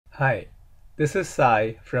Hi, this is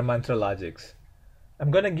Sai from Mantralogics.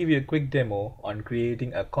 I'm going to give you a quick demo on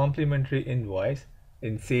creating a complementary invoice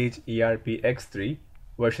in Sage ERP X3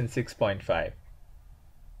 version 6.5.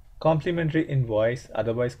 Complementary invoice,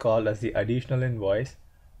 otherwise called as the additional invoice,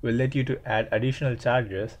 will let you to add additional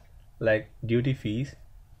charges like duty fees,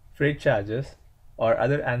 freight charges, or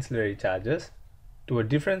other ancillary charges to a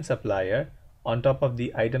different supplier on top of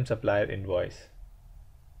the item supplier invoice.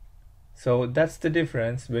 So that's the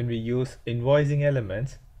difference when we use invoicing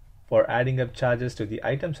elements for adding up charges to the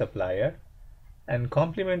item supplier, and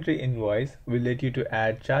complementary invoice will let you to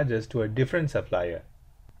add charges to a different supplier.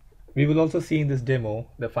 We will also see in this demo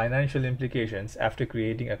the financial implications after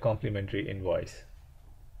creating a complementary invoice.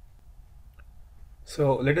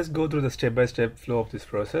 So let us go through the step-by-step flow of this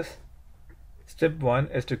process. Step 1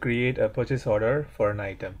 is to create a purchase order for an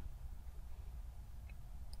item.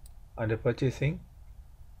 Under purchasing,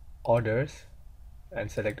 orders,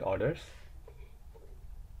 and select orders.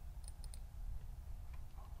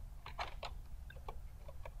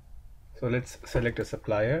 So let's select a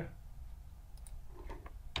supplier,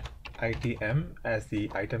 ITM as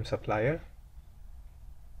the item supplier.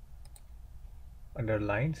 Under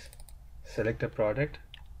lines, select a product,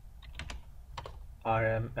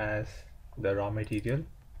 RM as the raw material.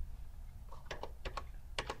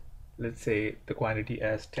 Let's say the quantity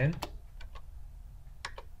as 10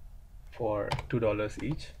 for $2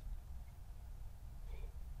 each,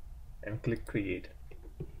 and click create.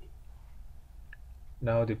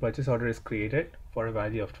 Now the purchase order is created for a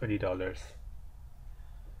value of $20.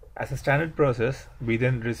 As a standard process, we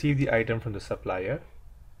then receive the item from the supplier.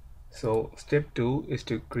 So step 2 is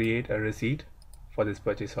to create a receipt for this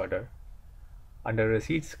purchase order. Under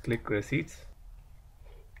receipts, click receipts.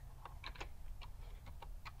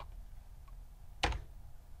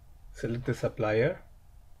 Select the supplier,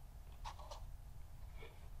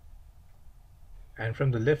 and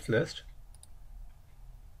from the left list,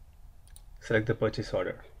 select the purchase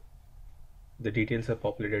order. The details are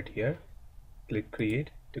populated here. Click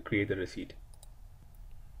create to create the receipt.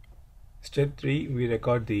 Step 3, we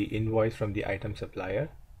record the invoice from the item supplier.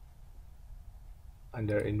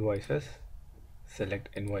 Under invoices, select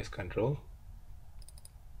invoice control.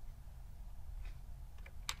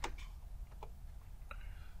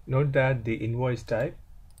 Note that the invoice type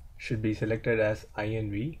should be selected as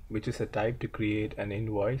INV, which is a type to create an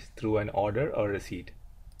invoice through an order or receipt.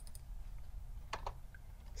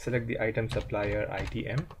 Select the item supplier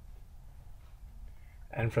ITM,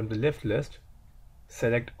 and from the left list,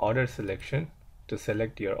 select order selection to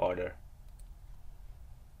select your order.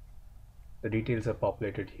 The details are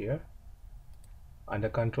populated here. Under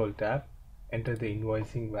control tab, enter the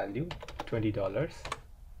invoicing value $20,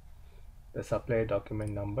 the supplier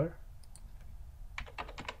document number,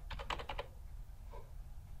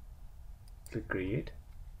 click create.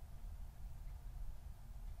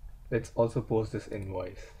 Let's also post this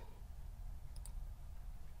invoice.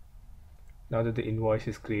 Now that the invoice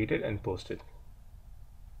is created and posted.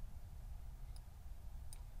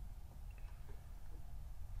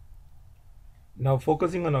 Now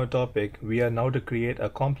focusing on our topic, we are now to create a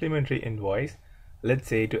complementary invoice, let's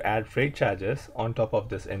say to add freight charges on top of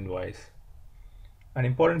this invoice. An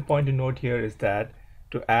important point to note here is that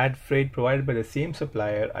to add freight provided by the same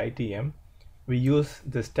supplier ITM, we use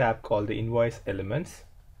this tab called the invoice elements.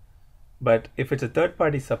 But if it's a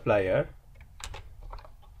third-party supplier,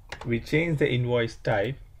 we change the invoice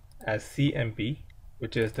type as CMP,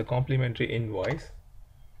 which is the complementary invoice,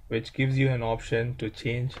 which gives you an option to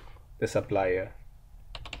change the supplier.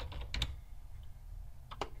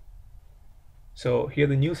 So here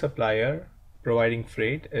the new supplier providing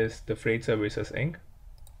freight is the Freight Services Inc.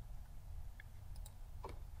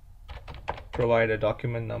 Provide a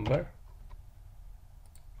document number.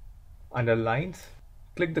 Under lines,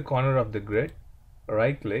 click the corner of the grid,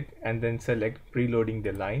 right click, and then select preloading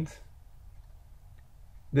the lines.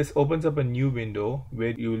 This opens up a new window where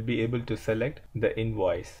you will be able to select the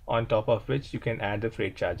invoice on top of which you can add the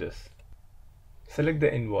freight charges. Select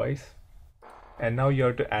the invoice, and now you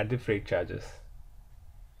have to add the freight charges.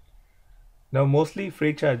 Now mostly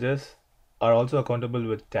freight charges are also accountable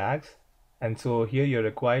with tags, and so here you're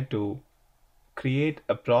required to create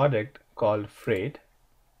a product called freight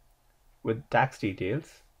with tax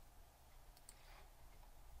details.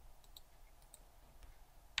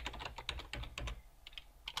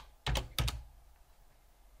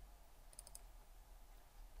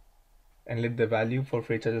 And let the value for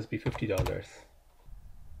freight charges be $50.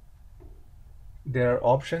 There are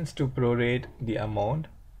options to prorate the amount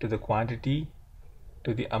to the quantity,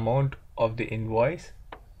 to the amount of the invoice,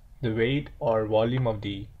 the weight or volume of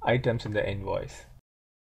the items in the invoice.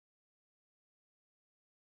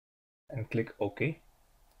 and click OK.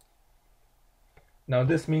 Now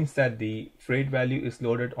this means that the freight value is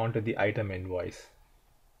loaded onto the item invoice.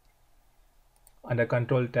 Under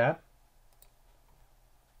Control tab,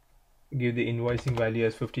 give the invoicing value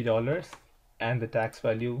as $50 and the tax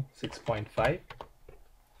value 6.5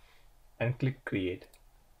 and click Create.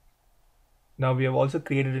 Now we have also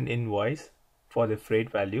created an invoice for the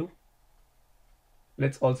freight value.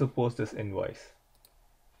 Let's also post this invoice.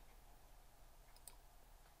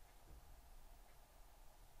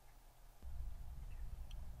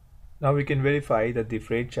 Now we can verify that the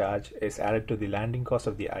freight charge is added to the landing cost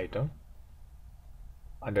of the item.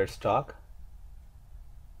 Under Stock,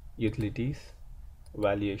 Utilities,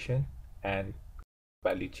 Valuation and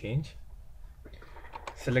Value Change,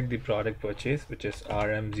 select the product purchase, which is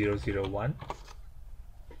RM001.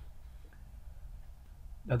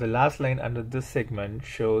 Now the last line under this segment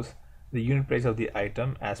shows the unit price of the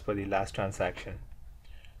item as per the last transaction.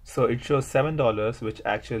 So it shows $7, which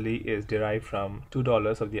actually is derived from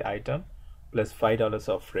 $2 of the item plus $5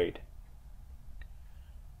 of freight.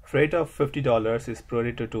 Freight of $50 is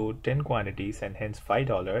prorated to 10 quantities and hence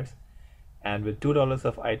 $5, and with $2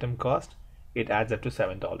 of item cost, it adds up to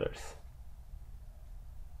 $7.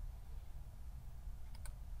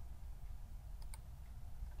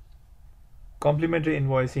 Complementary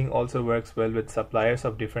invoicing also works well with suppliers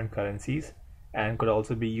of different currencies and could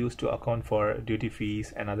also be used to account for duty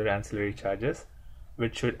fees and other ancillary charges,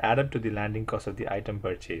 which should add up to the landing cost of the item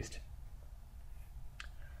purchased.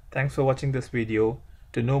 Thanks for watching this video.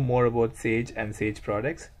 To know more about Sage and Sage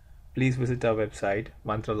products, please visit our website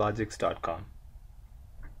mantralogics.com.